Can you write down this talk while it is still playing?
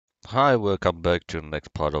Hi, welcome back to the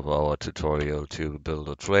next part of our tutorial to build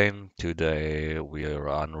a train. Today we are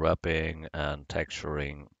unwrapping and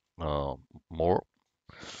texturing uh, more.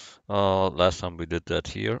 Last time we did that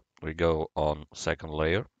here. We go on second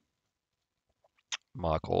layer,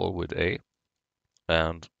 mark all with A,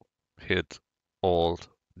 and hit Alt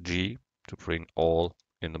G to bring all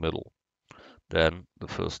in the middle. Then the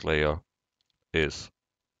first layer is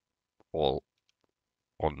all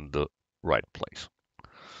on the right place.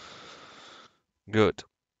 Good,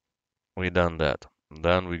 we done that.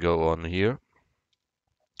 Then we go on here,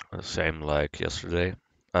 same like yesterday.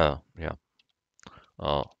 Yeah.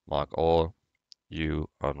 Mark all, you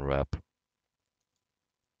unwrap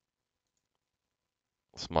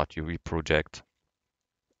Smart UV project,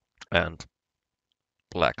 and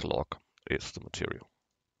black log is the material.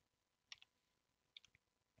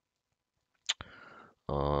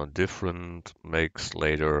 Different makes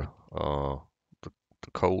later the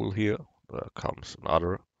coal here. There comes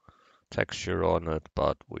another texture on it,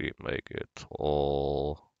 but we make it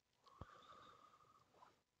all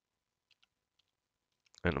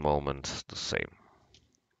in a moment the same.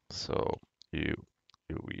 So you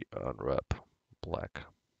UV unwrap black.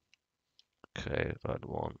 Okay, that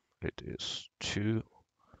one it is 2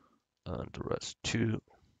 and the rest 2.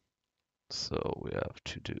 So we have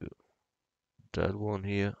to do that one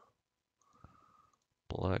here,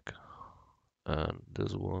 black, and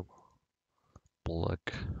this one,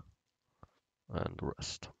 black, and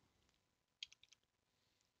rest.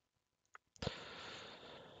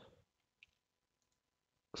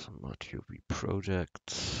 Smart UV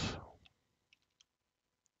project,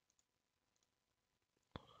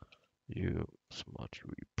 Smart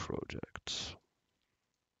UV project.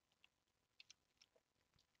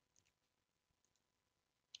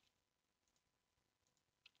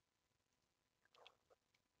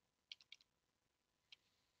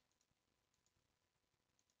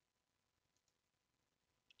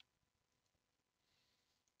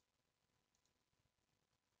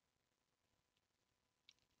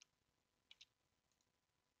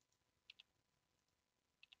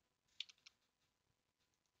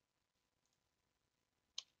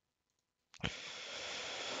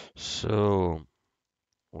 So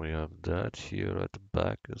we have that here at the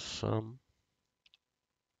back is some.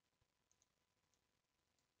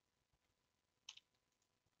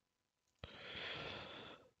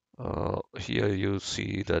 Here you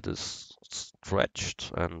see that is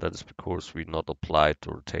stretched, and that is because we not applied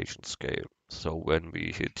the rotation scale. So when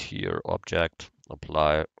we hit here, object,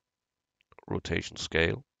 apply rotation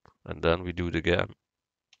scale, and then we do it again,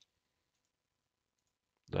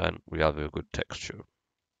 then we have a good texture.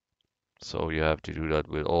 So you have to do that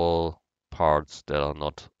with all parts that are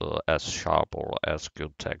not as sharp or as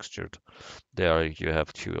good textured. There you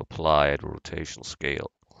have to apply the rotation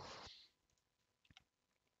scale.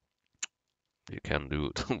 You can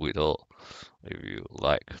do it with all if you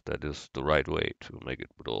like. That is the right way to make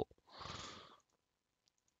it with all.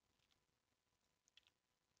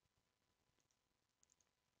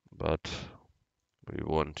 But we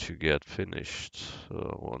want to get finished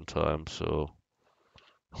one time, so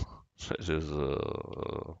this is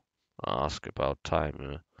ask about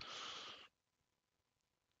time.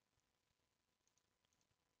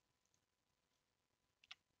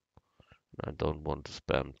 I don't want to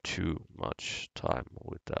spend too much time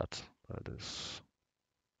with that. That is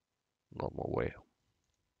not my way.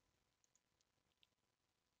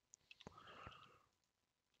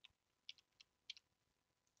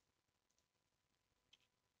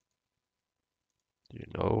 You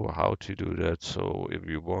know how to do that. So if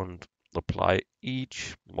you want, apply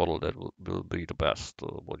each model that will be the best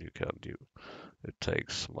what you can do. It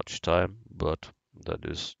takes much time, but that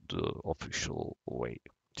is the official way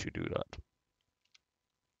to do that.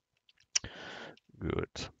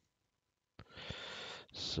 Good.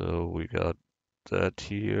 So we got that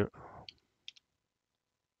here.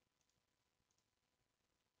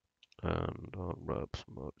 And unwrap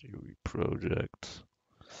Smart UV project.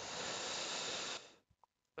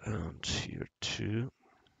 And here too.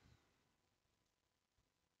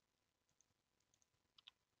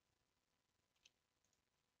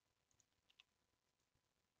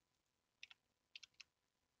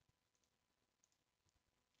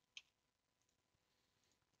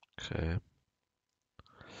 Okay.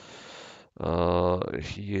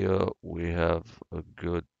 Here we have a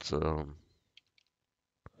good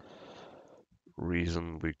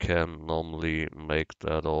reason we can normally make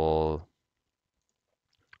that all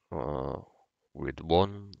uh, with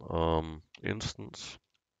one instance.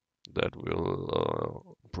 That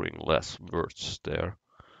will bring less words there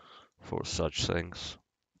for such things.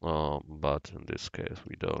 but in this case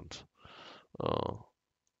we don't uh,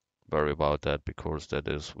 worry about that because that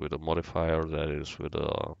is with a modifier, that is with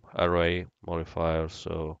a array modifier,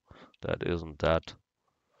 so that isn't that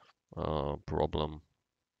problem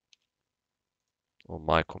on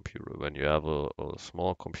my computer. When you have a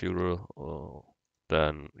small computer,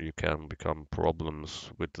 then you can become problems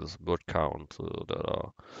with this word count that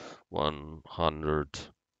are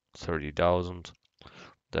 130,000.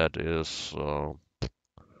 That is,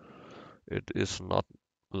 it is not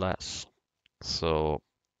less. So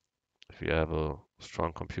if you have a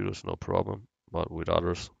strong computer, it's no problem. But with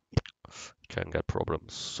others, you can get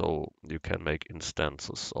problems. So you can make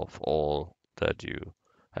instances of all that you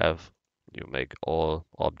have. You make all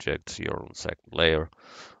objects here on second layer,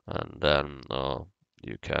 and then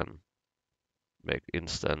you can make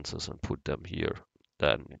instances and put them here.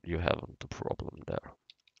 Then you haven't the problem there.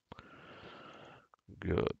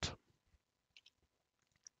 Good.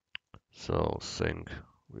 So think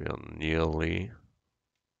we are nearly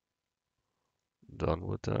done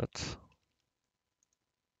with that.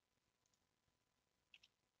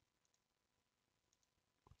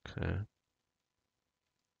 Okay.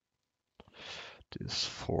 This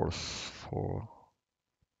fourth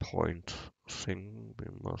 4-point thing we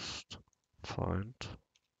must find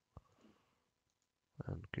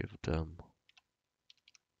and give them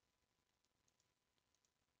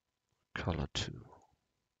color too.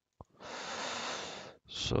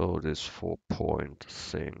 So this 4-point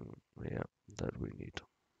thing, yeah, that we need.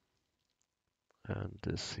 And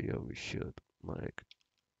this here we should make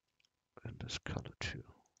in this color too.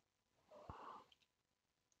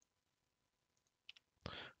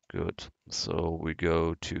 Good. So we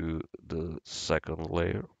go to the second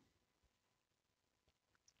layer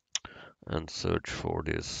and search for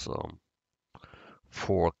this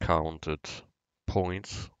 4 counted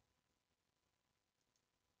points.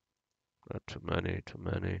 Too many, too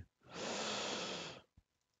many,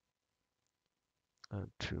 and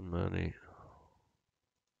too many.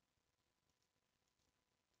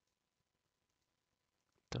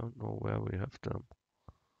 Don't know where we have them.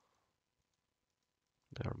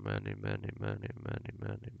 There are many, many, many, many,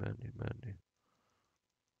 many, many, many.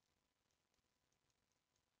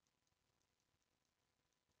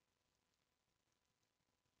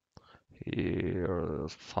 Here,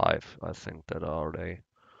 5, I think that are they.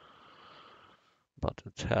 But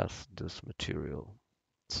it has this material,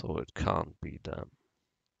 so it can't be them.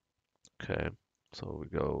 Okay, so we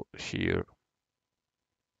go here,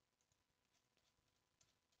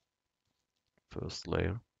 first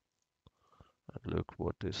layer, and look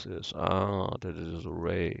what this is. Ah, that is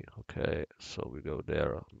array. Okay, so we go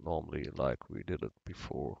there normally like we did it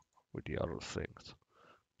before with the other things.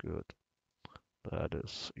 Good, that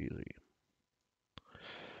is easy.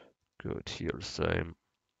 Good, here same.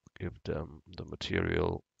 Give them the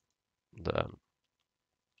material, then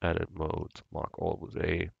edit mode, mark all with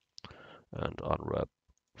A, and unwrap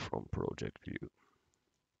from project view.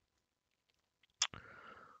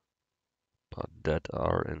 But that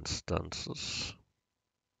are instances.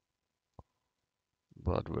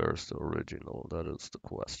 But where's the original? That is the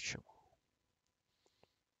question.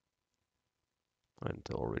 And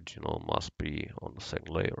the original must be on the second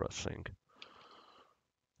layer, I think.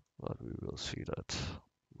 But we will see that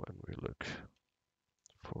when we look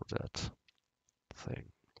for that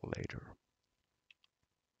thing later.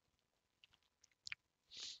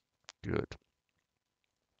 Good.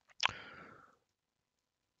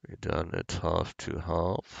 We done it half to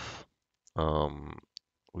half.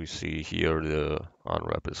 We see here the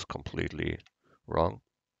unwrap is completely wrong.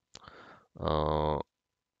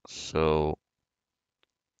 So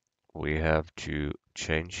we have to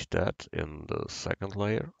change that in the second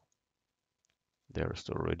layer. There's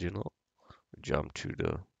the original. Jump to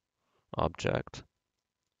the object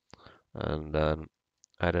and then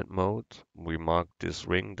edit mode. We mark this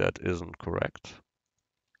ring that isn't correct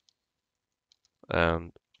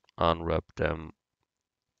and unwrap them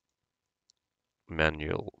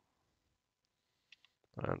manual.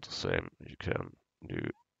 And the same you can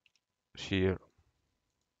do here.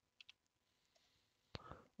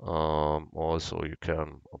 Also, you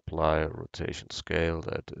can apply a rotation scale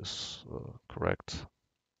that is correct,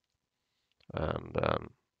 and then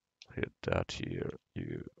hit that here.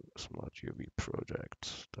 Use Smart UV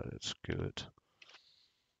project. That is good.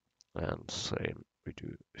 And same we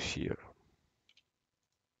do here.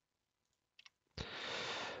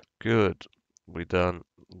 Good. We done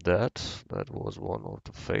that. That was one of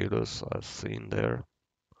the failures I've seen there.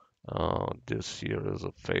 This here is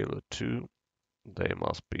a failure too. They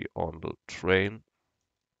must be on the train.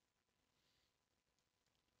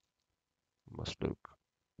 Must look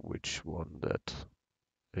which one that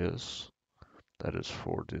is. That is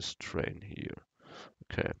for this train here.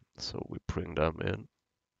 Okay, so we bring them in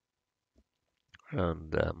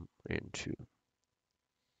and them into.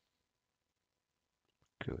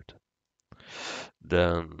 Good.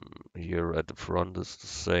 Then here at the front is the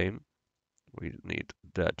same. We need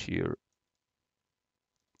that here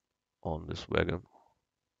on this wagon,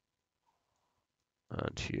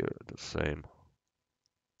 and here the same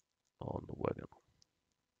on the wagon.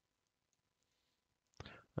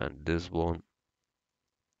 And this one,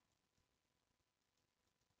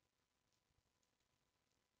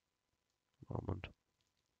 moment,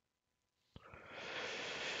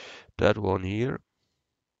 that one here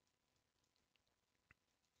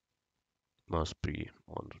must be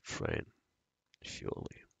on the train,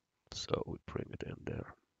 surely. So we bring it in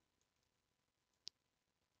there.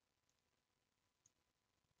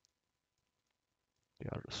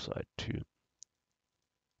 The other side too.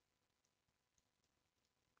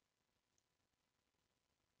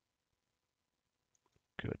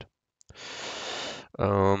 Good.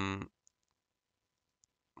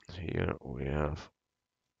 Here we have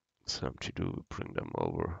some to do. Bring them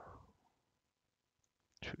over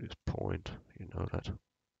to this point. You know that.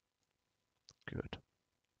 Good.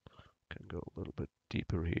 Can go a little bit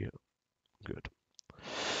deeper here. Good.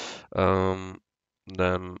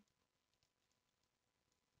 Then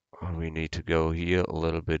we need to go here a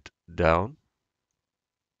little bit down.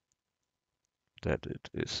 That it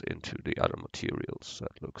is into the other materials.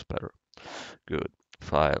 That looks better. Good.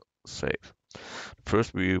 File, save.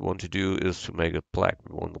 First we want to do is to make a black.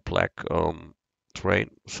 We want a black train.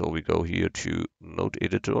 So we go here to node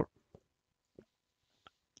editor.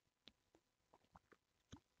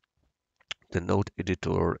 The node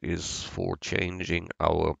editor is for changing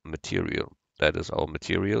our material. That is our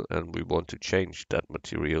material, and we want to change that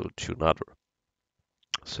material to another.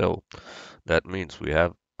 So that means we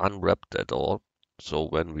have unwrapped that all. So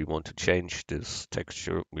when we want to change this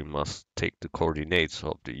texture, we must take the coordinates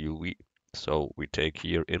of the UV. So we take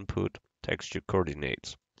here input texture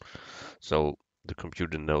coordinates. So the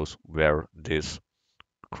computer knows where this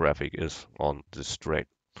graphic is on this train.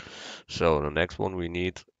 So the next one we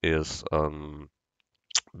need is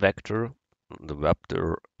vector. The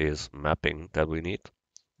vector is mapping that we need.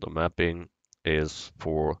 The mapping is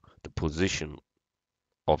for the position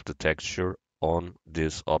of the texture on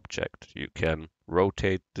this object. You can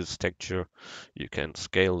rotate this texture, you can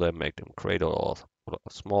scale them, make them greater or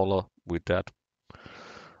smaller with that.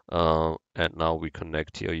 And now we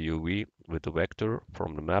connect here UV with the vector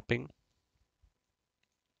from the mapping,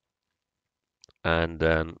 and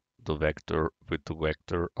then the vector with the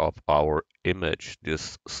vector of our image.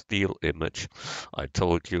 This steel image I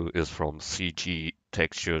told you is from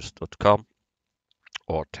cgtextures.com,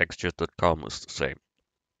 or textures.com is the same.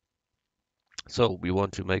 So we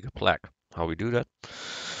want to make a black. How we do that?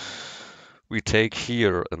 We take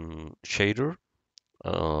here a shader,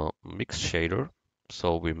 mix shader.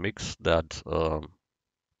 So we mix that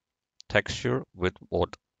texture with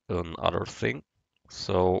what another thing.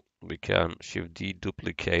 So we can Shift D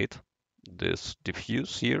duplicate this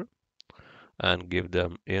diffuse here and give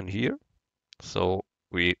them in here. So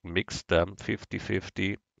we mix them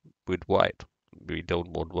 50-50 with white. We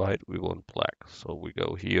don't want white, we want black. So we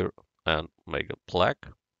go here and make it black.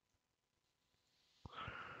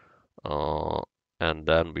 And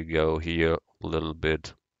then we go here a little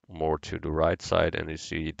bit more to the right side, and you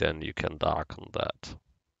see then you can darken that.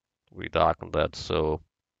 We darken that so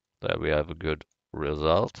that we have a good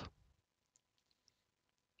result.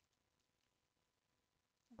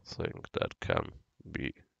 I think that can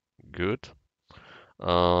be good.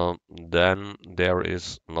 Then there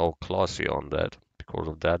is no glossy on that. Because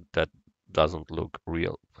of that, that doesn't look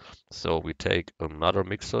real. So we take another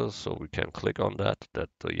mixer, so we can click on that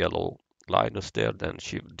the yellow line is there, then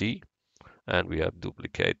Shift D, and we have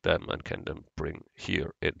duplicate them and can then bring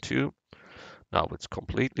here into. Now it's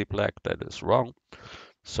completely black, that is wrong.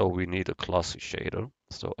 So we need a glossy shader.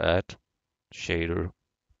 So add shader,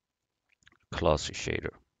 glossy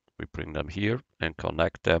shader. We bring them here and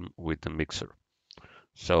connect them with the mixer.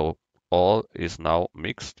 So all is now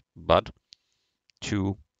mixed, but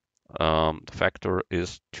to the factor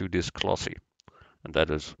is to this glossy, and that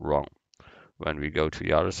is wrong. When we go to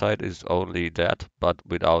the other side, it's only that, but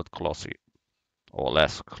without glossy or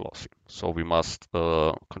less glossy. So we must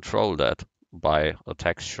control that by a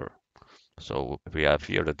texture. So we have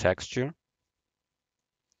here the texture,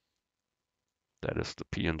 that is the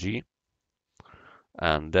PNG,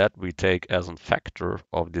 and that we take as a factor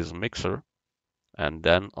of this mixer, and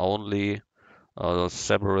then only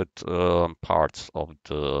separate parts of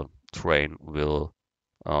the train will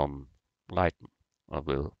um, lighten, I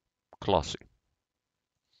will glossy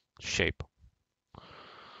shape.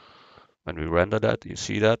 When we render that, you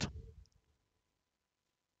see that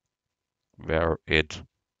where it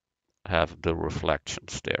have the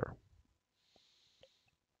reflections there.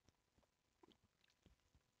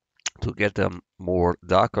 To get them more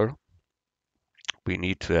darker, we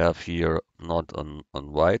need to have here not on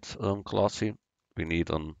white glossy, we need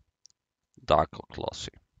on darker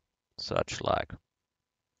glossy, such like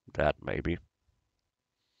that maybe.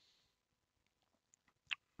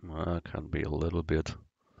 Can be a little bit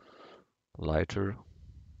lighter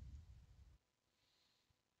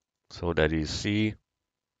so that you see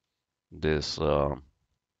this other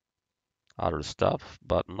stuff,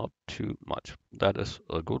 but not too much. That is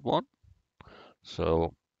a good one.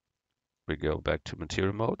 So we go back to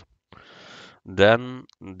material mode. Then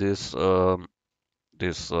this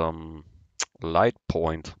light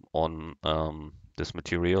point on this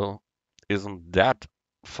material isn't that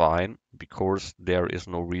fine because there is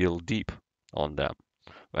no real deep on them.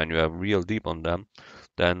 When you have real deep on them,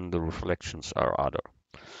 then the reflections are other.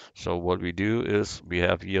 So what we do is we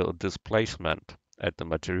have here a displacement at the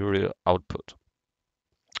material output.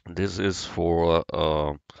 This is for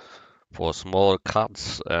small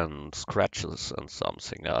cuts and scratches and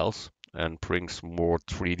something else and brings more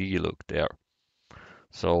 3D look there.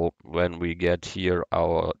 So when we get here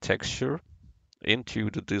our texture into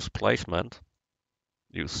the displacement,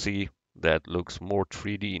 you see that looks more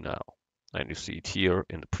 3D now. And you see it here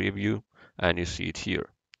in the preview and you see it here.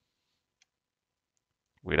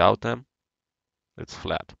 Without them, it's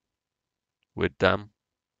flat. With them,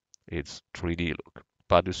 it's 3D look.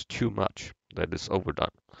 But it's too much. That is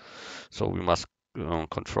overdone. So we must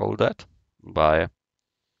control that by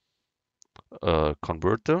a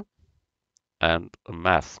converter and a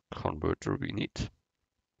math converter we need.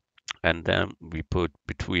 And then we put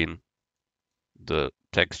between the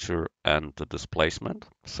texture and the displacement.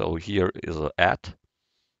 So here is an add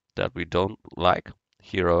that we don't like.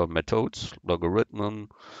 Here are methods, logarithm,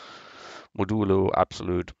 modulo,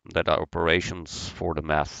 absolute, that are operations for the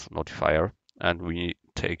math notifier. And we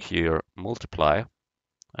take here multiply,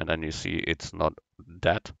 and then you see it's not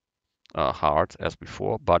that hard as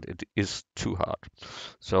before, but it is too hard.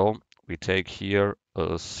 So we take here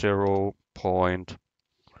a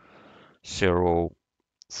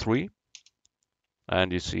 0.03,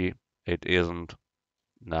 and you see it isn't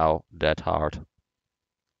now that hard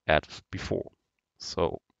as before.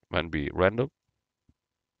 So when we render,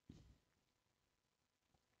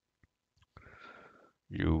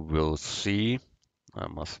 you will see, I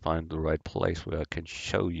must find the right place where I can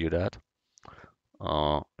show you that.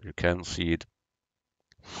 You can see it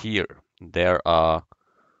here. There are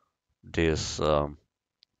these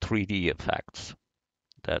 3D effects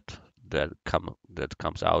that that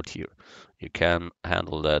comes out here. You can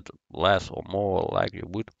handle that less or more like you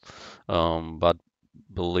would, but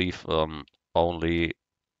believe only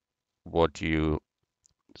what you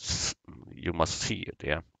must see it.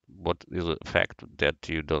 Yeah, what is a fact that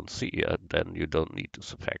you don't see it, then you don't need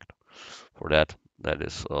this effect. For that, that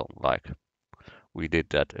is like we did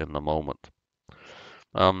that in a moment.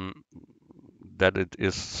 Um, that it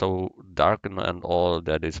is so dark and all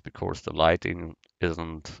that is because the lighting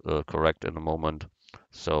isn't correct in the moment,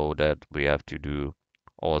 so that we have to do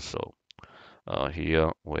also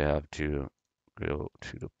here we have to go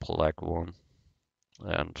to the black one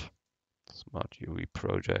and smart UV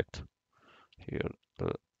project here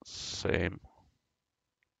the same.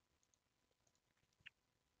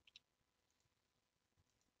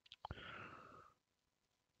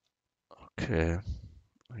 Okay,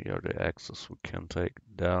 here the axis we can take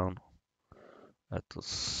down. At the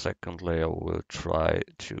second layer we'll try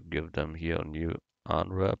to give them here a new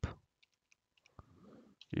unwrap.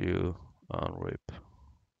 You unwrap.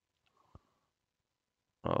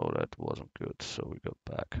 Oh, that wasn't good, so we go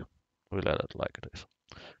back. We let it like it is.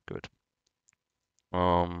 Good.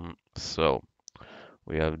 So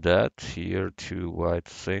we have that here, two white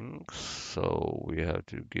things, so we have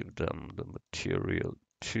to give them the material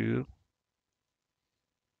too.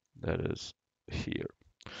 That is here.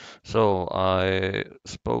 So I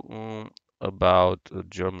spoken about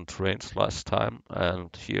German trains last time,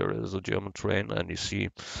 and here is a German train, and you see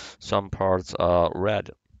some parts are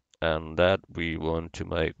red, and that we want to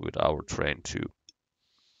make with our train too.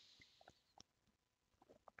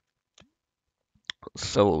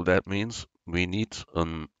 So that means we need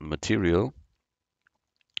a material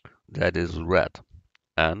that is red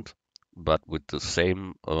and but with the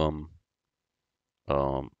same um,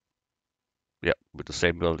 yeah, with the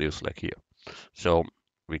same values like here. So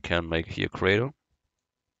we can make here crater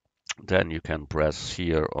Then you can press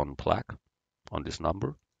here on plaque on this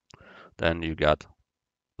number. Then you got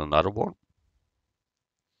another one.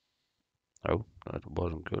 Oh, that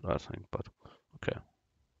wasn't good, I think, but okay.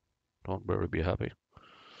 Don't worry, be happy.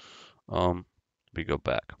 We go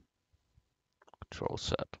back, Control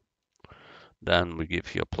set. Then we give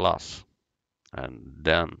here plus, and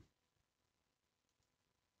then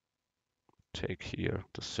take here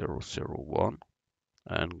the 001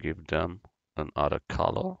 and give them another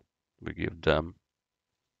color. We give them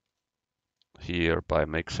here by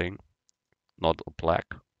mixing, not a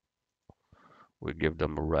black, we give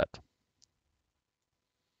them a red.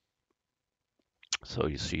 So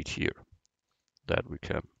you see it here that we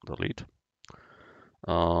can delete.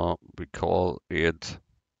 We call it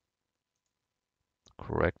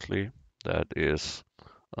correctly, that is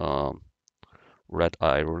um, red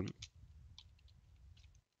iron.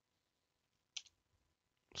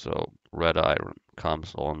 So red iron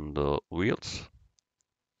comes on the wheels.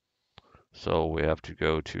 So we have to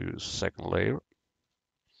go to second layer,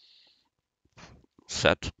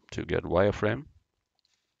 set to get wireframe,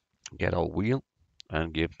 get our wheel,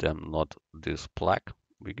 and give them not this black,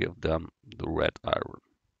 we give them the red iron.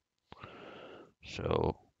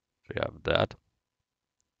 So we have that.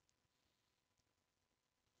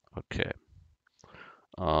 Okay.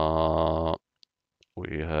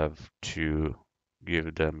 We have to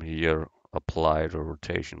give them here apply the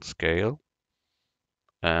rotation scale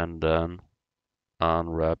and then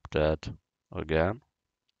unwrap that again.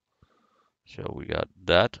 So we got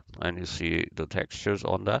that, and you see the textures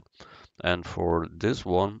on that. And for this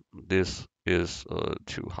one, this is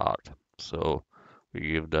too hard. So we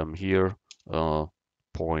give them here uh,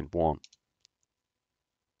 0.1,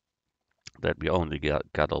 that we only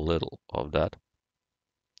got a little of that.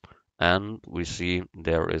 And we see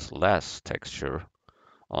there is less texture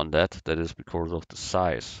on that. That is because of the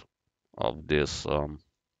size of this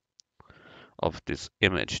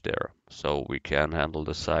image there. So we can handle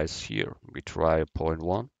the size here. We try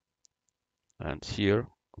 0.1 and here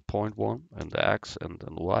 0.1 and the X and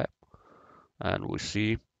then Y. And we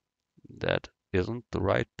see that isn't the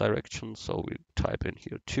right direction. So we type in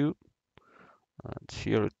here 2 and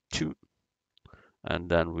here 2. And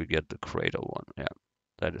then we get the crater one. Yeah,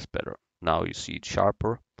 that is better. Now you see it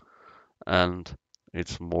sharper and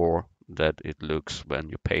it's more that it looks when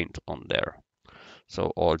you paint on there.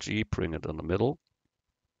 So Alt-G, bring it in the middle.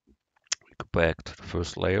 We go back to the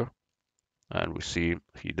first layer and we see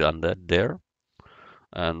he done that there.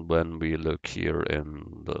 And when we look here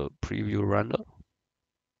in the preview render,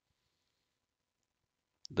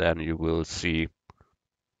 then you will see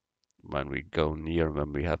when we go near,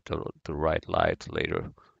 when we have the right light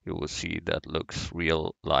later, you will see that looks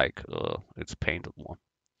real like it's painted one.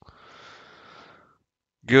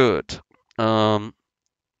 Good.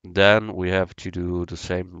 Then we have to do the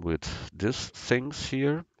same with these things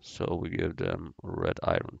here. So we give them red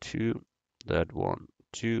iron 2, that one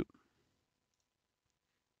 2,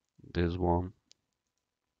 this one.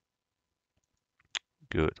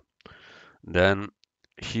 Good. Then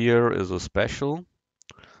here is a special.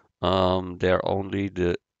 There only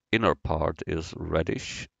the inner part is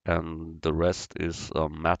reddish and the rest is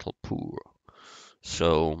metal poor.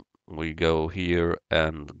 So we go here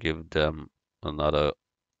and give them another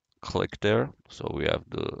click there. So we have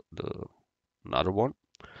the another one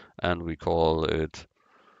and we call it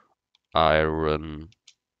iron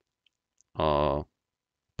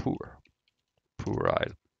poor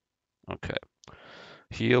iron. Okay.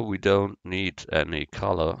 Here we don't need any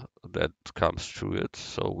color that comes through it,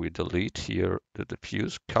 so we delete here the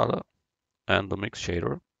diffuse color and the mix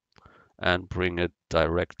shader and bring it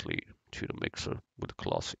directly to the mixer with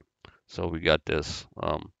glossy. So we got this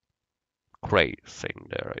gray thing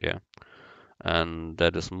there, yeah, and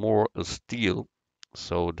that is more a steel,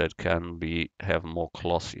 so that can be have more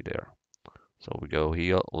glossy there. So we go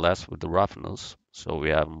here less with the roughness, so we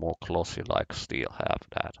have more glossy like steel have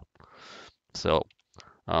that. So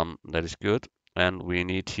that is good. And we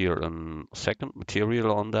need here a second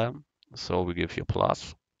material on them. So we give here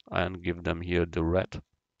plus and give them here the red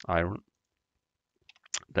iron.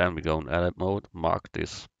 Then we go in edit mode, mark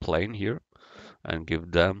this plane here and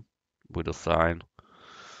give them with a sign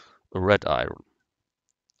a red iron.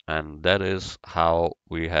 And that is how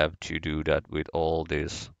we have to do that with all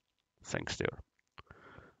these things there.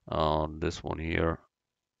 This one here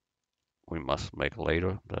we must make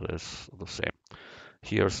later. That is the same.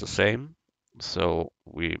 Here's the same. So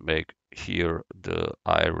we make here the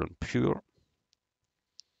iron pure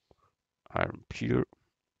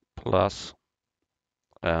plus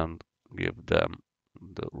and give them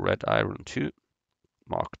the red iron 2,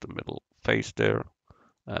 mark the middle face there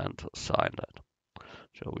and assign that.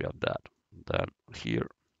 So we have that. Then here,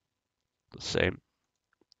 the same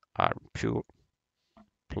iron pure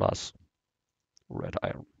plus red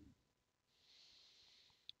iron.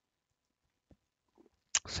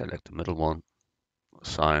 Select the middle one,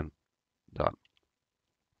 assign, done.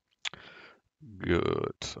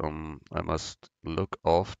 Good. I must look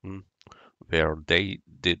often where they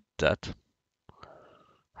did that,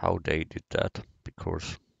 how they did that,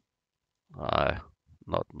 because I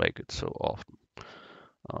not make it so often.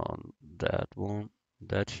 That one,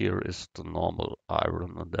 that here is the normal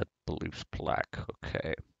iron, and that believes black.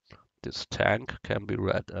 Okay, this tank can be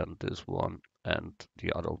red, and this one, and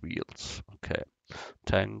the other wheels. Okay,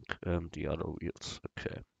 tank and the other wheels.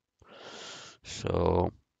 Okay,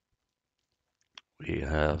 so we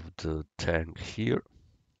have the tank here.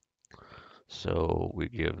 So we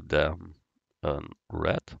give them a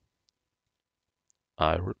red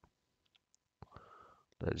iron.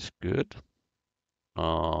 That is good.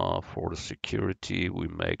 For the security, we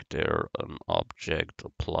make there an object,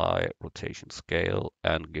 apply rotation scale,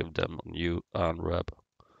 and give them a new unwrap.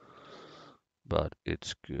 But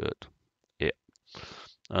it's good. Yeah.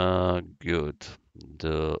 Good.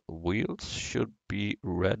 The wheels should be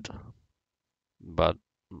red, but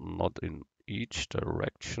not in each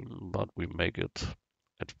direction, but we make it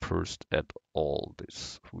at first at all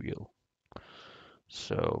this wheel.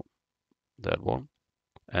 So that one.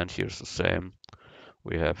 And here's the same.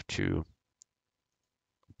 We have to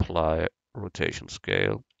apply rotation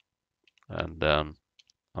scale and then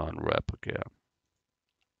unwrap again.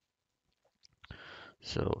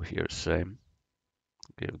 So here same,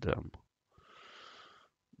 give them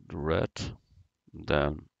the red,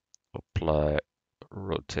 then apply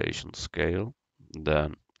rotation scale,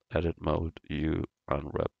 then edit mode, U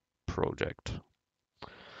unwrap project.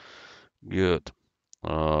 Good.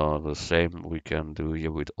 The same we can do here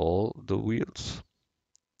with all the wheels.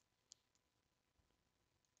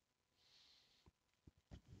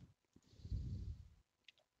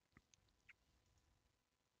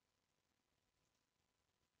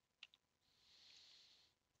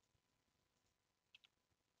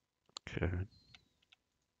 Okay.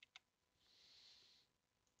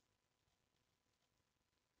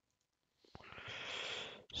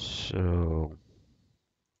 So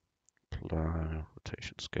apply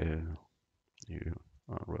rotation scale, U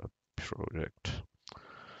unwrap project.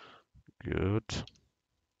 Good.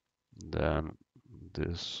 Then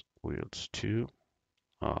this wheels too.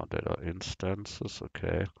 That are instances,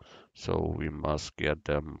 okay. So we must get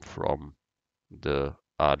them from the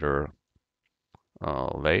other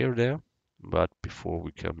layer there. But before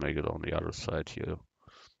we can make it on the other side here,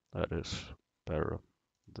 that is better.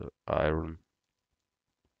 The iron,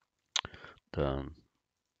 then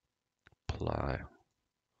apply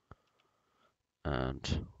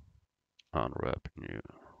and unwrap new.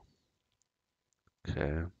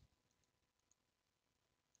 Okay.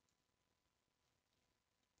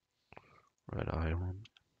 Red iron,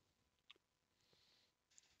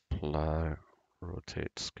 apply,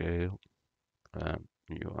 rotate scale, and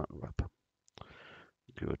new unwrap.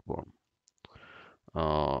 Good one.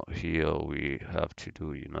 Here we have to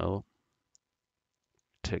do,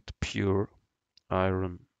 take the pure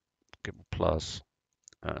iron, give a plus,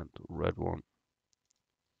 and red one.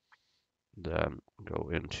 Then go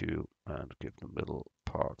into and give the middle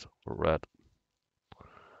part red.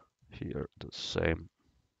 Here the same,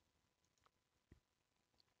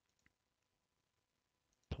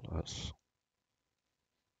 plus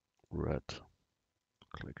red.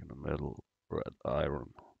 Click in the middle, red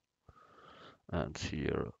iron. And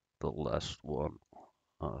here the last one,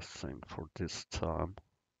 I think for this time,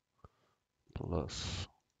 plus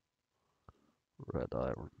red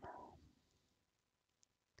iron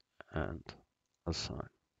and assign.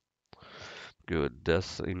 Good,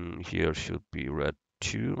 this in here should be red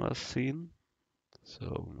 2 as seen.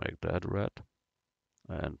 So make that red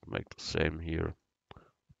and make the same here.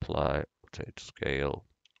 Apply, rotate scale,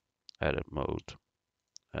 edit mode,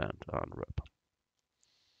 and unwrap.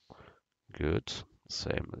 Good.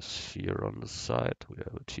 Same as here on the side. We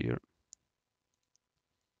have it here.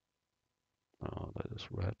 That is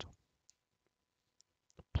red.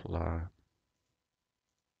 Apply.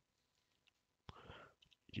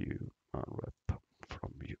 You unwrap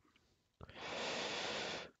from view.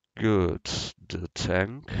 Good. The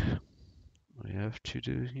tank we have to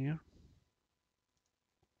do here.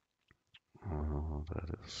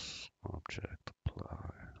 That is object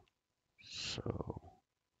apply. So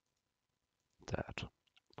that.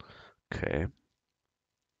 Okay.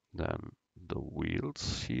 Then the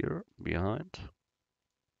wheels here behind.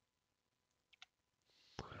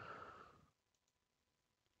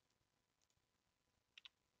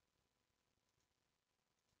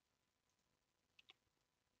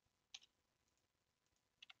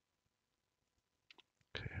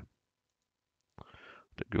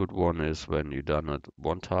 Good one is when you done it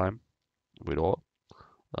one time with all.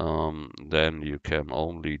 Then you can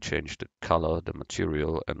only change the color, the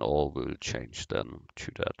material, and all will change then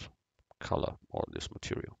to that color or this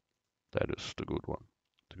material. That is the good one,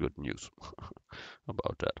 the good news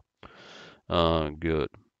about that. Good.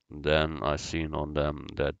 Then I seen on them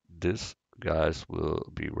that this guys will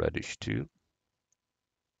be reddish too.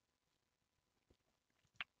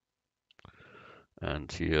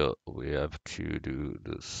 And here we have to do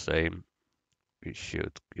the same. We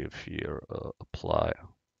should give here apply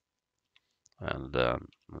and then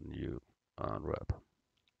a new unwrap.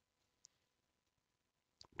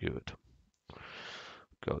 Good.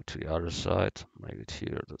 Go to the other side, make it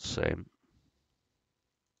here the same.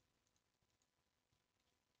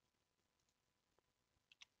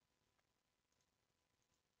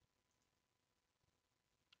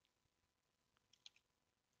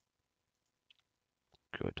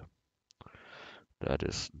 Good. That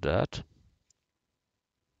is that.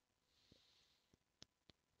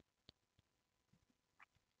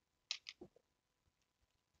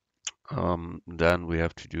 Then we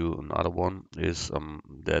have to do another one is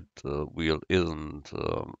that wheel isn't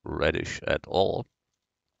reddish at all.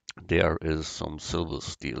 There is some silver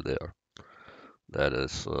steel there. That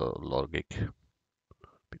is logic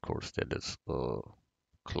because that is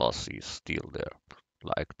glossy steel there,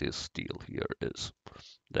 like this steel here is.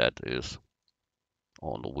 That is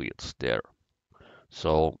on the wheels there.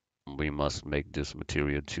 So we must make this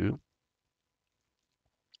material too.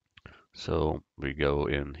 So we go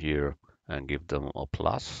in here and give them a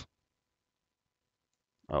plus.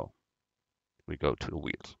 Oh, we go to the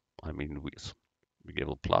wheels. I mean wheels. We give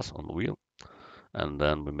a plus on the wheel and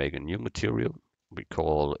then we make a new material. We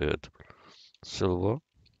call it silver.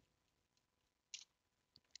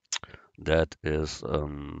 That is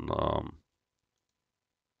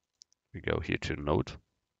we go here to node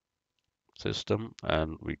system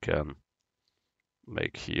and we can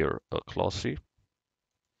make here a glossy.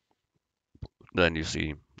 Then you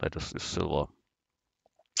see that is the silver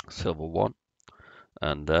one,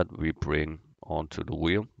 and that we bring onto the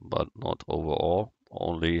wheel, but not overall,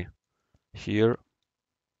 only here,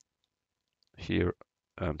 here,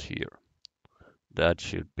 and here. That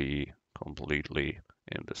should be completely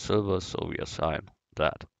in the silver, so we assign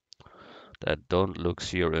that. That don't look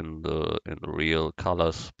here in the real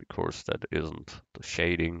colors because that isn't the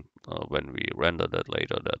shading. When we render that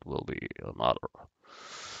later, that will be another.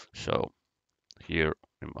 So here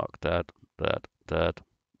we mark that,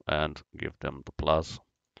 and give them the plus.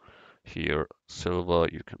 Here silver,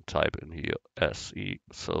 you can type in here SE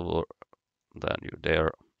silver, then you're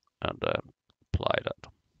there, and then apply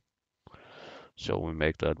that. So we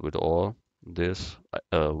make that with all this,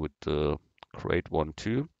 with the create one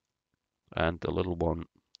too, and the little one,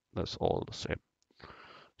 that's all the same.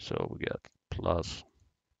 So we get plus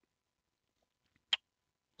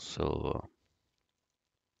silver,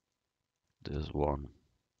 this one,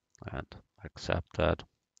 and accept that.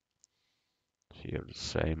 Here the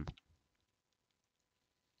same,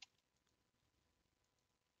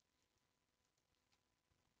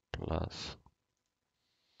 plus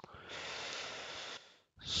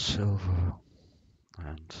silver,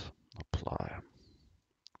 and apply.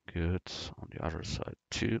 Good. On the other side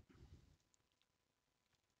too.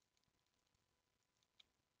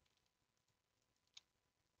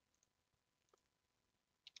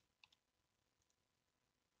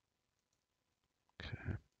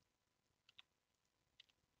 Okay.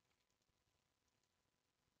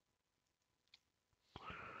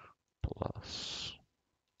 Plus.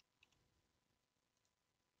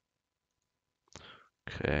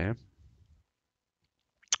 Okay.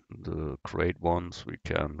 The great ones we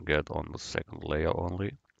can get on the second layer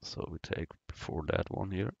only. So we take before that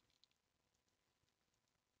one here.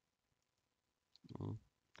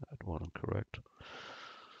 That wasn't correct.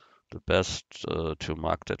 The best to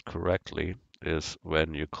mark that correctly is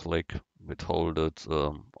when you click withhold it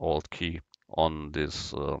Alt key on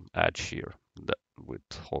this edge here. That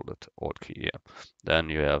withhold it Alt key, yeah. Then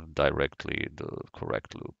you have directly the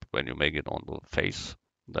correct loop. When you make it on the face,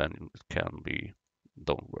 then it can be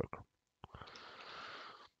don't work.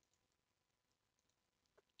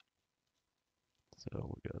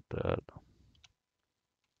 So we got that.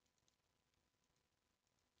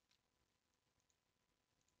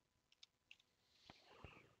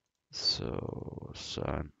 So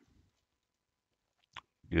sign.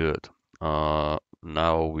 Good.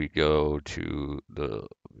 Now we go to the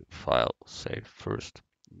file save first.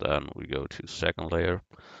 Then we go to second layer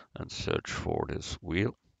and search for this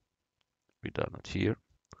wheel. We done it here.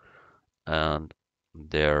 And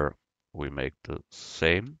there we make the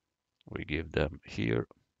same. We give them here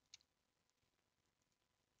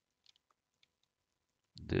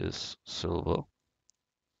this silver.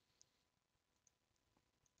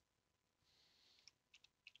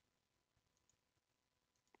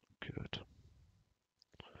 Good.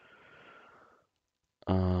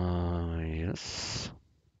 Yes.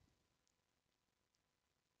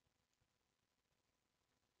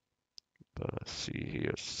 But I see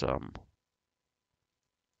here some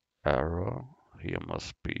error. Here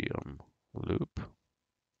must be a loop.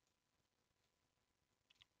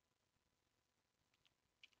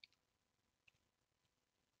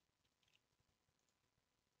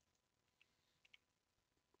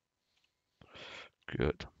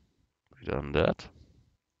 Good. We done that.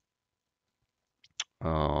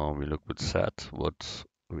 We look with set what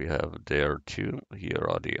we have there too. Here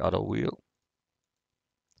are the other wheel.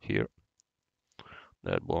 Here,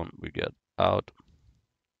 that one we get out.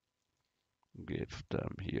 Give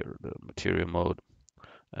them here the material mode,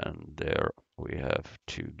 and there we have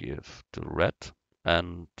to give the red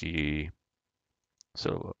and the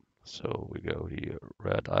silver. So we go here,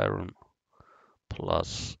 red iron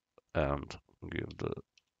plus, and give the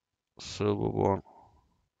silver one.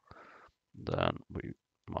 Then we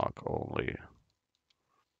mark only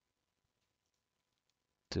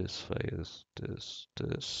this phase,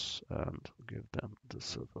 this, and give them the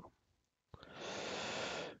silver.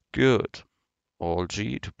 Good. All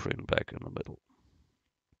G to bring back in the middle.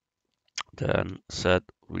 Then set,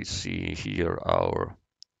 we see here our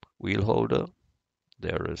wheel holder.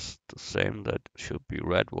 There is the same, that should be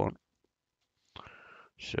red one.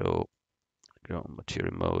 So go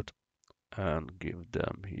material mode and give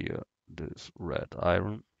them here this red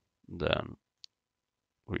iron. Then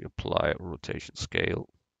we apply rotation scale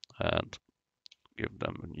and give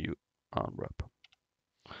them a new unwrap.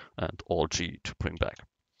 And all G to bring back.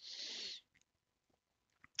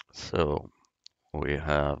 So we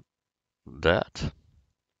have that.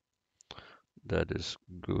 That is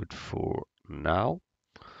good for now.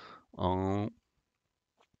 Um,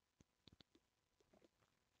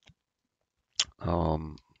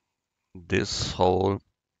 um, this whole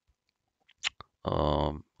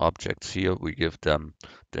objects here, we give them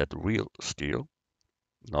that real steel,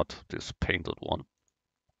 not this painted one.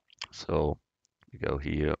 So we go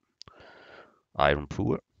here, iron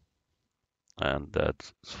poor, and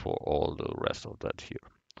that's for all the rest of that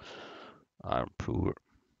here. Iron poor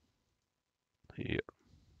here,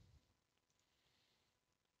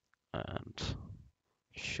 and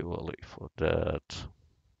surely for that.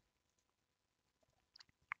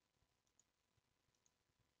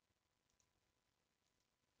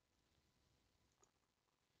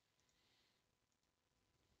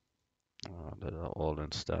 That are all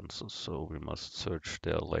instances, so we must search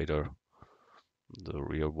there later, the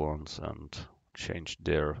real ones, and change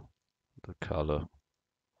there the color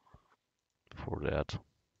for that.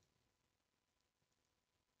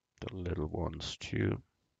 The little ones too.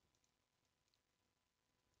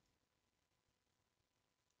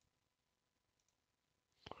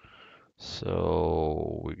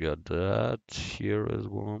 So we got that here as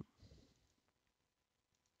well.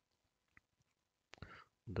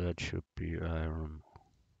 That should be iron.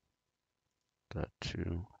 That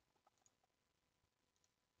too.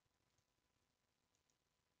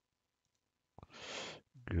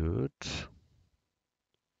 Good.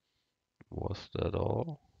 Was that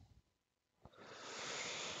all?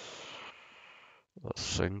 I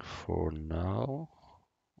think for now,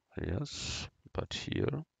 yes. But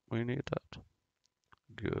here we need that.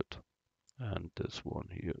 Good. And this one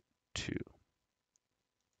here too.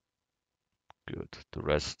 Good. The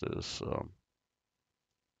rest is,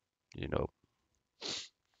 you know,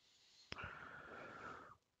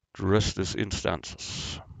 the rest is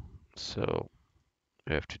instances. So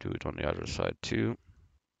we have to do it on the other side too.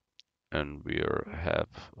 And we have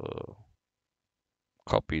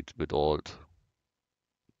copied with Alt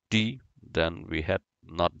D. Then we had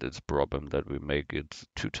not this problem that we make it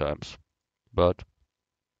 2 times, but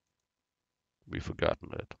we forgotten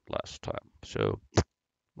it last time. So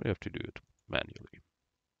we have to do it manually.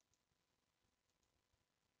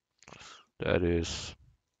 That is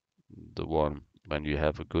the one when you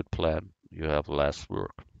have a good plan, you have less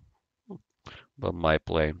work. But my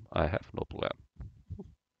plan, I have no plan.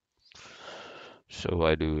 So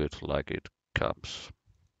I do it like it comes.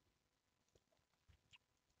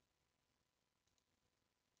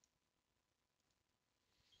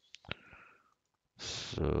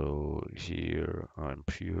 So here I'm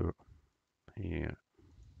pure. Here.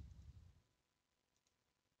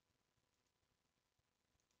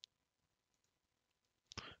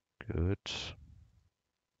 Good.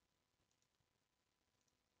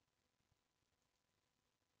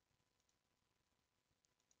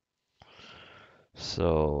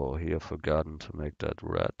 So here forgotten to make that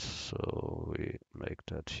red, so we make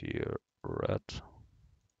that here red.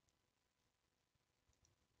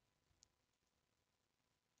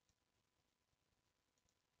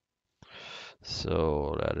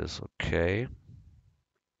 So that is okay.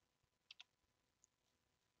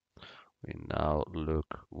 We now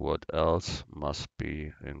look what else must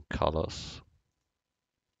be in colors.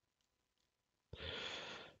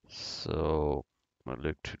 So I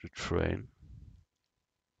look to the train.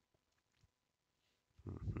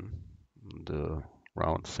 The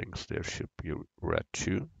round things there should be red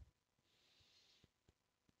too.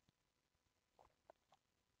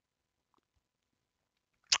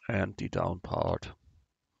 And the down part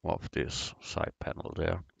of this side panel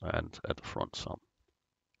there and at the front some.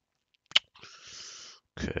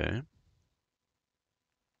 Okay,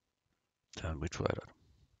 then we try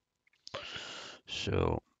that.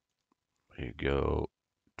 So we go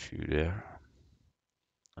to there,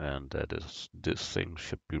 and that is this thing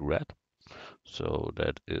should be red. So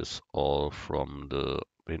that is all from the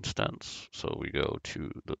instance. So we go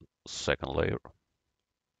to the second layer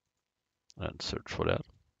and search for that.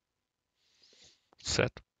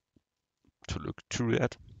 Set to look to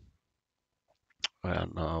red.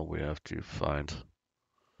 And now we have to find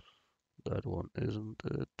that one, isn't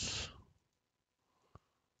it?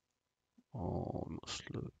 Oh, must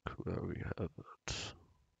look where we have it.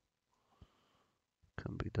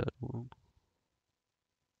 Can be that one.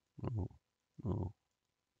 No, no.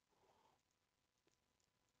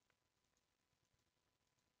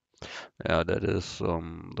 Yeah, that is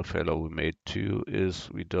the failure we made too, is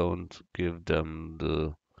we don't give them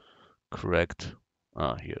the correct,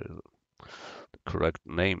 here, the correct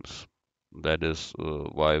names. That is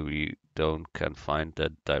why we don't can find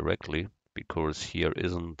that directly, because here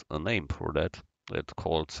isn't a name for that. It's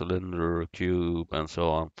called cylinder, cube, and so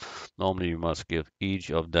on. Normally you must give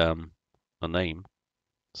each of them a name.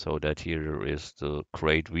 So that here is the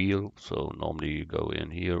crate wheel. So normally you go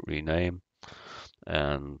in here, rename,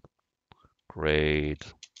 and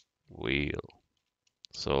crate wheel.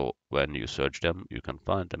 So when you search them, you can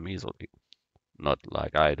find them easily. Not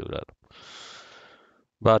like I do that.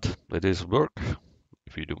 But it is work.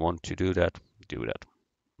 If you do want to do that,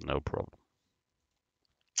 no problem.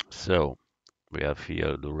 So we have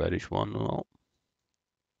here the reddish one now.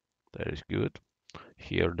 That is good.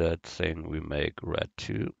 Here that thing we make red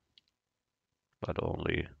too, but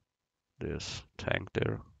only this tank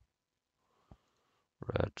there.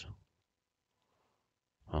 Red.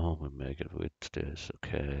 Oh, we make it with this.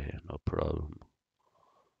 Okay, no problem.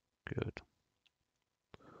 Good.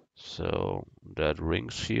 So that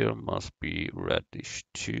rings here must be reddish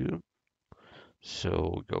too.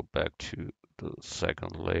 So we go back to the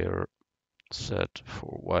second layer, set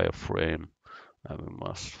for wireframe, and we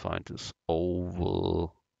must find this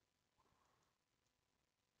oval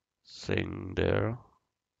thing there.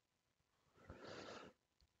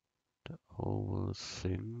 The oval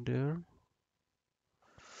thing there.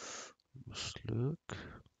 Must look.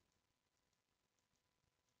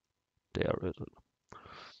 There is it.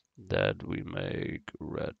 That we make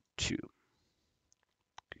red too.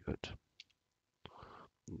 Good.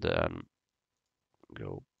 Then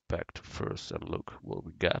go back to first and look what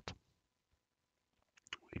we got.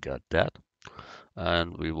 We got that.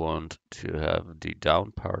 And we want to have the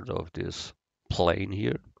down part of this plane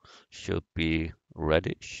here should be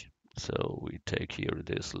reddish. So we take here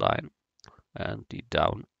this line and the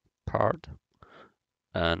down part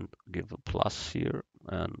and give a plus here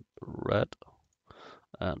and red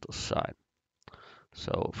and a sign.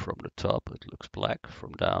 So from the top it looks black,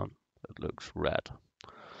 from down it looks red.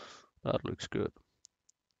 That looks good.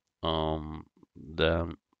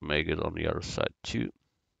 Then make it on the other side too.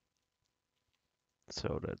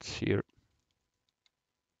 So that's here.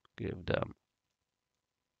 Give them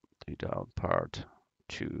the down part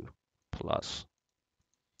 2 plus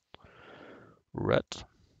red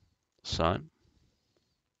sign.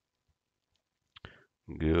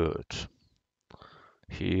 Good.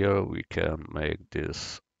 Here we can make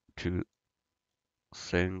this 2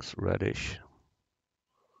 things reddish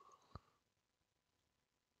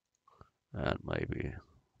and maybe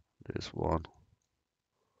this one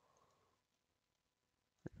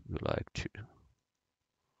we like to,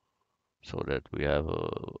 so that we have a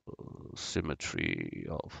symmetry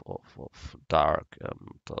of dark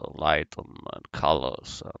and light and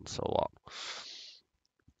colors and so on.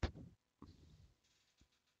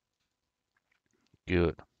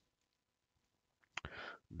 Good.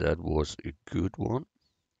 That was a good one.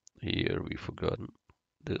 Here we forgotten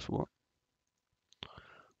this one.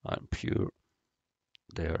 I'm pure.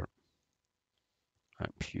 There.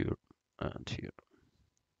 I'm pure. And here.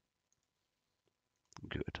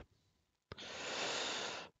 Good.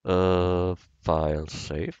 File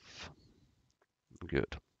save.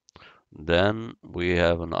 Good. Then we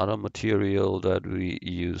have another material that we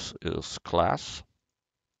use is class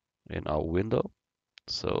in our window.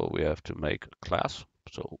 So we have to make a class.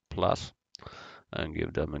 So plus and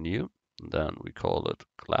give them a new. Then we call it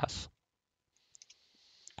class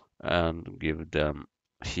and give them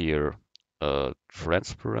here a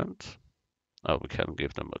transparent. We can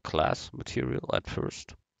give them a class material at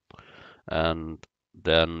first, and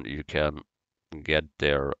then you can get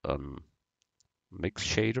there a mix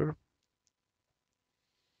shader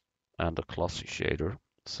and a glossy shader,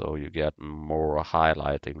 so you get more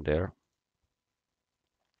highlighting there.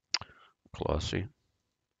 Glossy,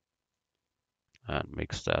 and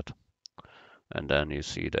mix that, and then you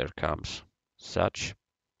see there comes such,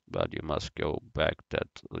 but you must go back that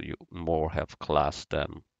you more have class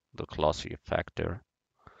than the glossy effect there.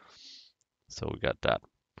 So we got that.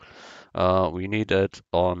 We need it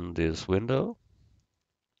on this window.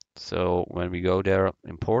 So when we go there,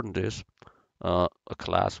 important is a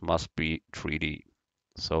class must be 3D.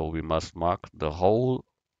 So we must mark the whole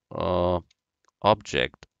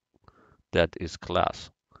object that is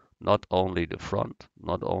class, not only the front,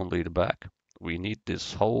 not only the back. We need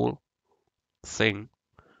this whole thing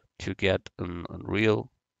to get a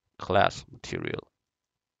real class material.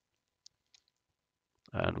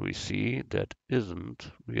 And we see that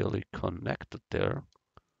isn't really connected there.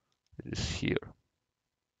 It is here.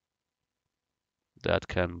 That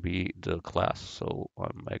can be the class. So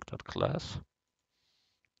I'll make that class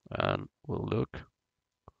and we'll look.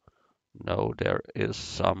 No, there is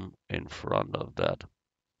some in front of that.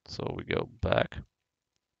 So we go back,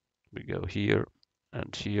 we go here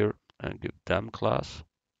and give them class.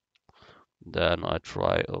 Then I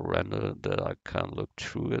try a render that I can look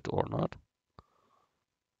through it or not.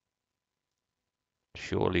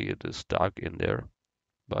 Surely it is dark in there,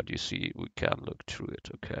 but you see we can look through it,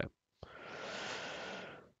 okay.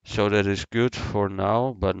 So that is good for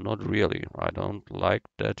now, but not really. I don't like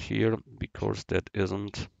that here because that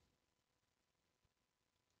isn't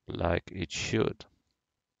like it should.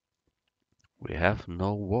 We have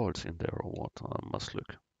no words in there or what? I must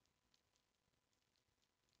look.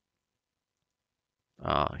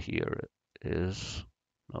 Ah, here it is.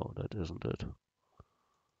 No, that isn't it.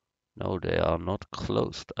 No, they are not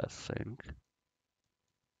closed, I think.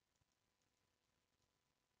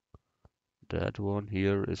 That one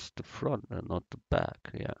here is the front and not the back,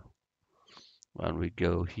 yeah. When we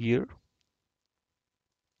go here,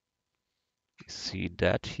 you see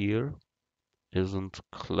that here isn't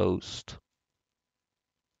closed.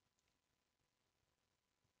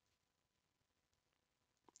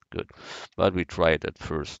 Good. But we try it at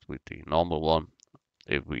first with the normal one.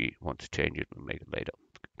 If we want to change it, we make it later.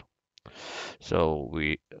 So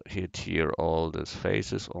we hit here all these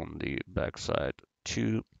faces on the backside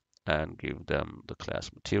too and give them the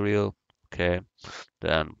class material. Okay,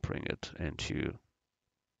 then bring it into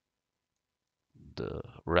the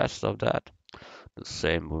rest of that. The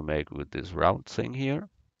same we make with this round thing here.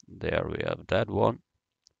 There we have that one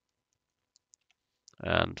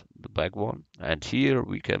and the back one. And here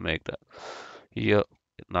we can make that. Here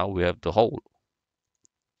now we have the whole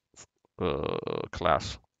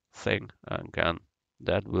class thing and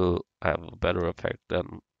that will have a better effect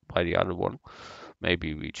than by the other one.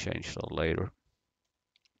 Maybe we change that later.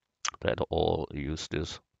 That all use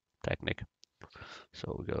this technique.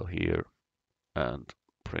 So we go here and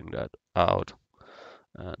bring that out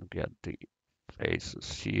and get the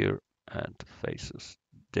faces here and faces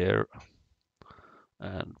there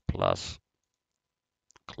and plus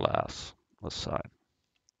class assign.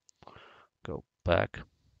 Go back.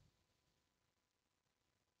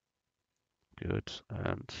 Good.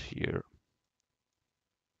 And here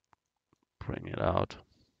bring it out.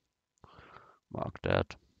 Mark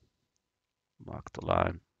that. Mark the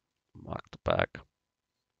line. Mark the back.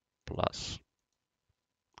 Plus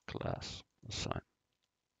class assign.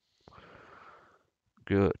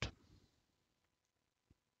 Good.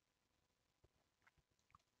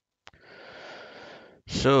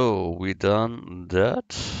 So we done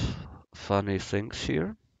that. Funny things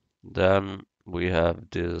here. Then we have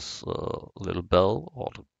this little bell or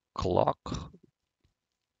the clock,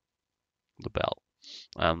 the bell,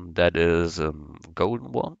 and that is a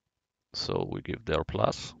golden one. So we give their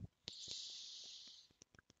plus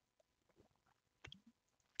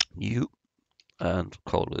new and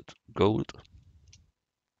call it gold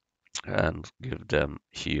and give them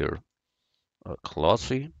here a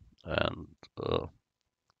glossy and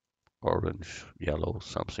orange, yellow,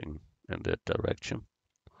 something in that direction.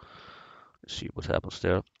 See what happens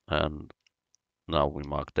there. And Now we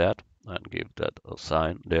mark that and give that a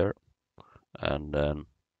sign there. And then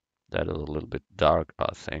that is a little bit dark,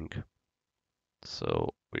 I think.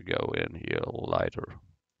 So we go in here lighter.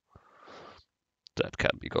 That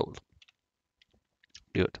can be gold.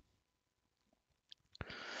 Good.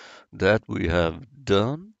 That we have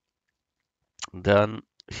done. Then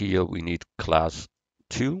here we need class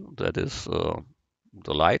 2. That is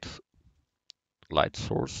the light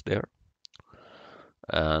source there.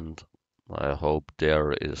 And I hope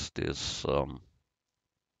there is this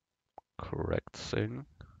correct thing.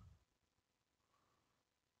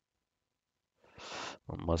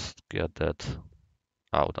 I must get that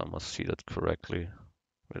out. I must see that correctly.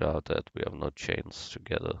 Without that, we have no chance to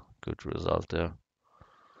get a good result there.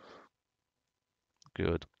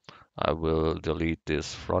 Good. I will delete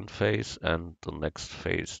this front face and the next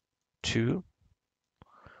face too.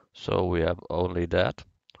 So we have only that.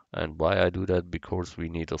 And why I do that? Because we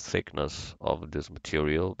need a thickness of this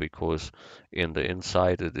material, because in the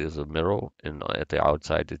inside it is a mirror and at the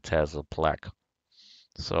outside it has a plaque.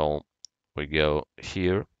 So we go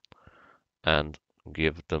here and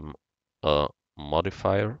give them a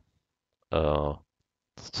modifier,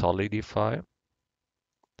 solidify,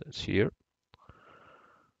 that's here,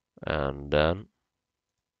 and then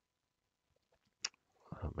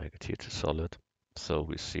I'll make it here to solid. So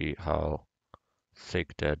we see how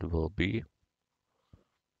thick that will be,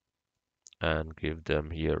 and give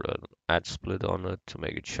them here an edge split on it to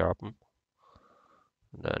make it sharpen.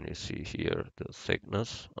 And then you see here the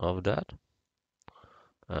thickness of that,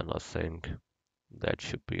 and I think that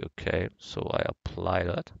should be okay. So I apply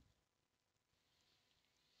that.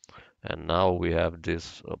 And now we have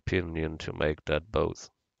this opinion to make that both.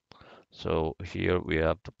 So here we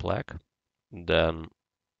have the plaque. Then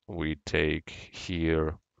we take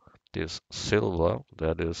here this silver,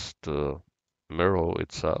 that is the mirror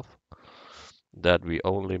itself, that we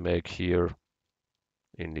only make here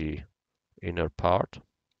in the inner part.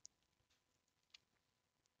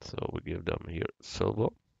 So we give them here silver.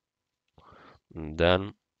 And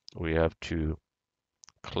then we have to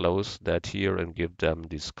close that here and give them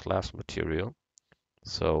this glass material.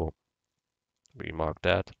 So we mark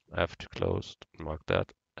that, F to close, mark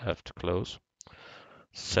that, F to close.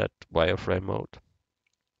 Set wireframe mode.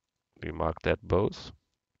 We mark that both.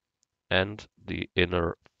 And the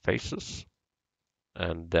inner faces.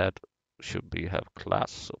 And that should be have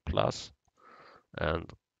class, so class, and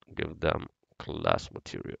give them class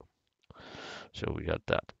material. So we got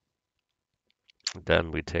that.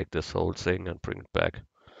 Then we take this whole thing and bring it back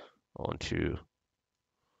onto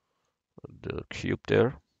the cube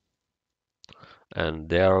there. And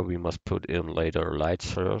there we must put in later light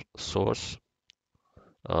source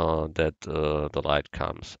that the light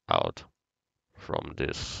comes out from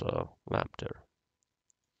this lamp there.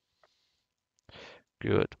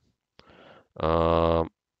 Good. Um,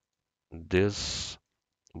 this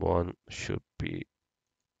one should be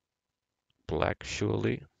black,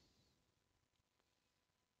 surely.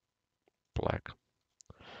 Black.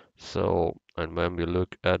 So, and when we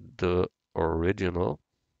look at the original,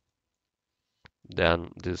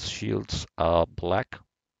 then these shields are black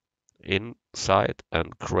inside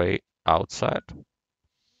and gray outside.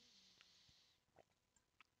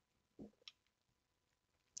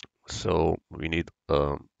 So we need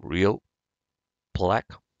real black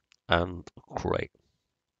and gray.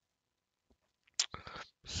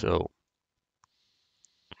 So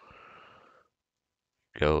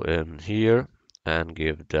go in here and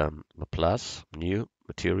give them a plus, new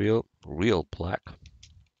material, real black.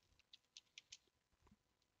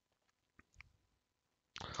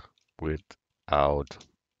 Without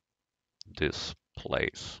this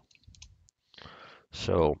place.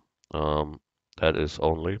 So that is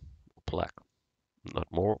only black, not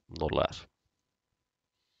more, not less.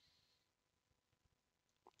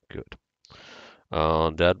 Good.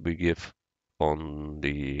 That we give on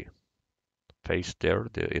the face there,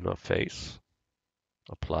 the inner face.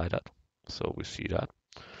 Apply that, so we see that.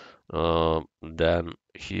 Then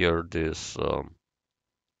here this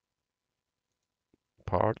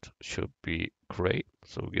part should be gray,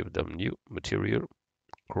 so give them new material,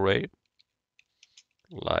 gray,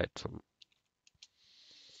 light,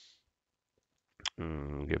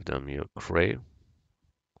 give them new gray,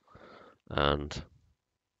 and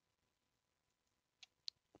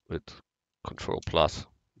with Control plus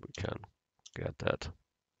we can get that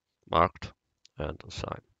marked and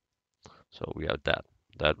assign. So we have that.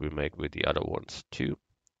 That we make with the other ones too.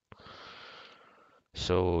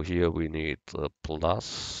 So here we need the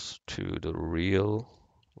plus to the real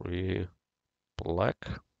black,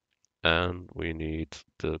 and we need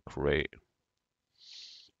the gray.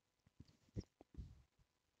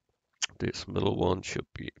 this middle one should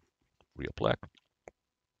be real black.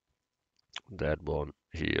 That one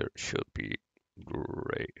here should be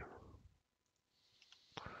gray.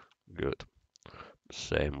 Good.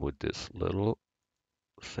 Same with this little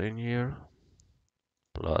thing here.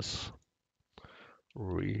 Plus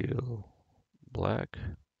real black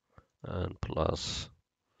and plus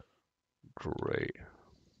gray.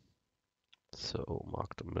 So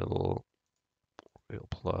mark the middle, real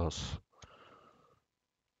plus,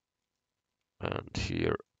 and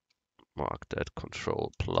here mark that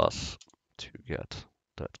control plus to get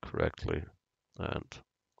that correctly and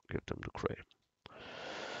give them the gray.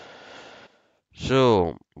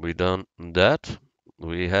 So we done that.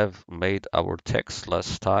 We have made our text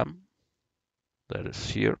last time. That is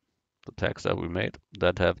here, the text that we made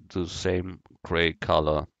that have the same gray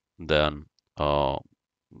color than the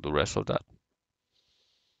rest of that.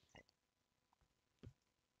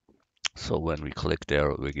 So when we click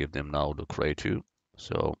there, we give them now the gray too.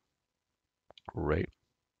 So gray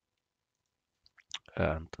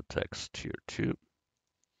and the text here too.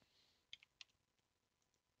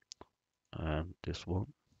 And this one.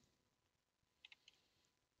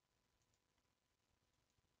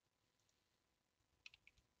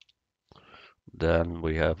 Then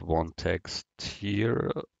we have one text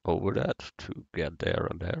here over that to get there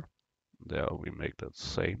and there. There we make that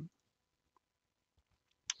same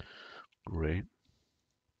gray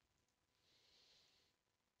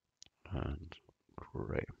and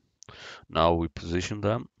gray. Now we position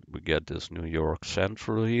them. We get this New York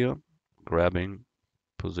Central here, grabbing,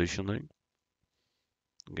 positioning,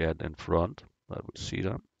 get in front, that we see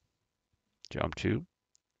them. Jump to,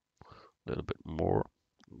 a little bit more,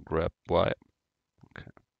 grab Y.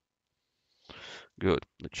 Okay, good.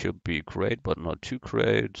 It should be great, but not too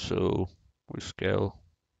great, so we scale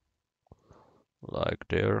like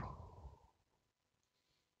there,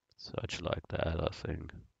 such like that. I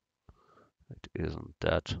think it isn't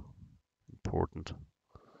that important,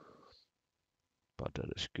 but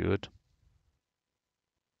that is good.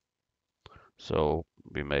 So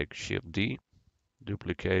we make Shift D,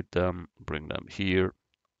 duplicate them, bring them here,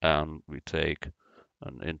 and we take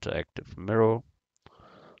an interactive mirror.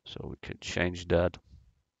 So we can change that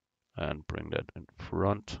and bring that in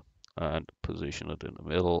front and position it in the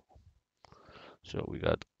middle. So we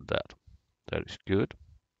got that. That is good.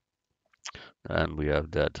 And we have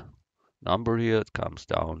that number here. It comes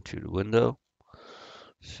down to the window.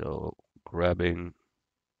 So grabbing,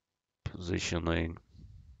 positioning,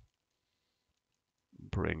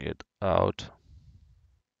 bring it out,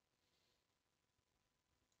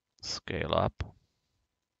 scale up,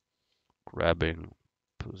 grabbing,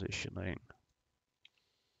 positioning.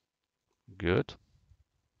 Good.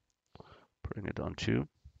 Bring it on two.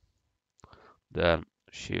 Then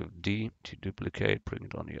Shift D to duplicate, bring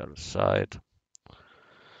it on the other side.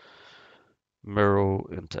 Mirror,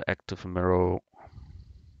 interactive mirror.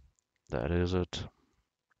 That is it.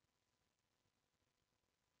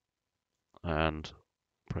 And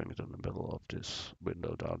bring it in the middle of this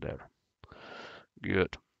window down there.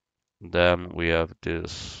 Good. Then we have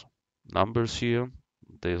this numbers here.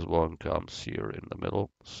 This one comes here in the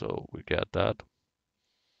middle, so we get that.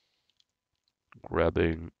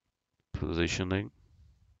 Grabbing, positioning,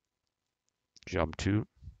 jump to,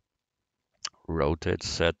 rotate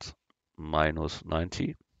set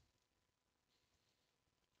 -90.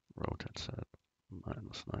 Rotate set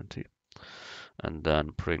 -90. And then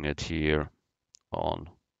bring it here on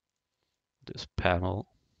this panel.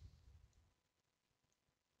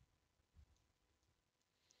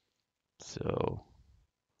 So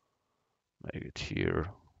make it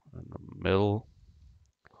here in the middle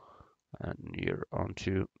and near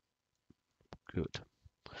onto. Good.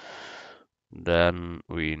 Then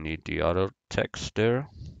we need the other text there.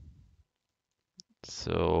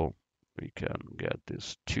 So we can get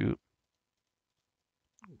this two,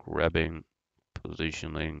 grabbing,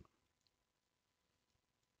 positioning,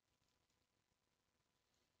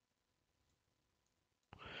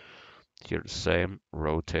 here the same,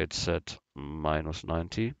 rotate set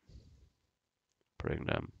 -90, bring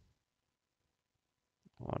them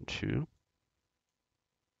 1, 2.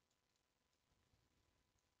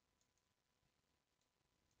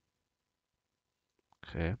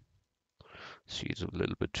 Okay, see it's a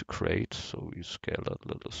little bit too great, so we scale that a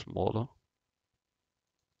little smaller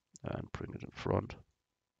and bring it in front.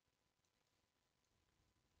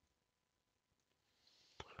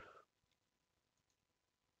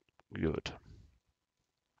 Good.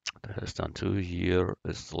 That is done too. Here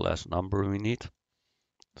is the last number we need.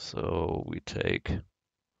 So we take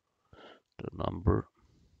the number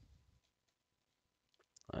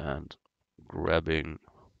and grabbing,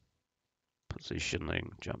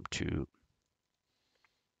 positioning, jump to. You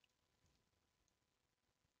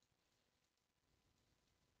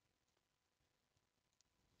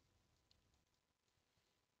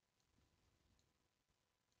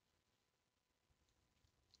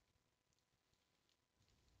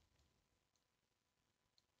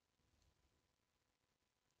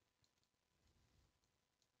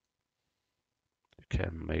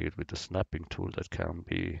can make it with the snapping tool. That can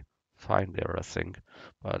be fine there, I think,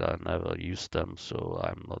 but I never use them, so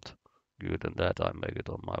I'm not good in that. I make it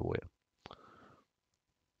on my way.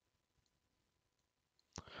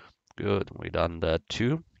 Good, we done that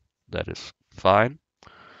too. That is fine.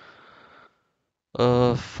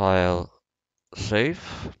 File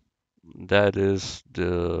save. That is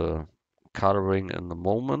the coloring in the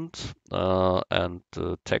moment and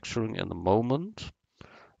the texturing in the moment.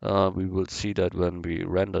 We will see that when we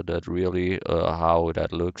render that really how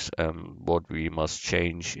that looks and what we must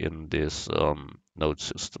change in this node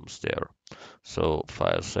systems there. So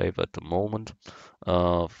file save at the moment.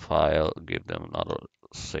 File, give them another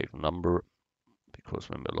save number because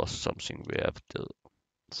when we lost something we have to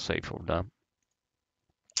save from them.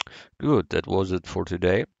 Good, that was it for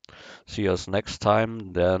today. See us next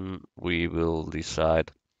time. Then we will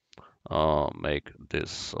decide make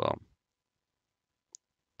this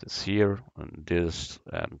here and this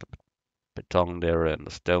and the beton there and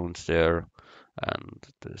the stones there and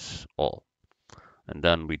this all. And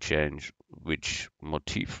then we change which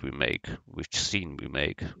motif we make, which scene we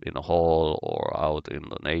make in a hall or out in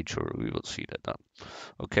the nature. We will see that then.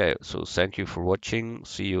 Okay, so thank you for watching.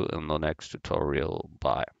 See you in the next tutorial.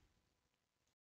 Bye.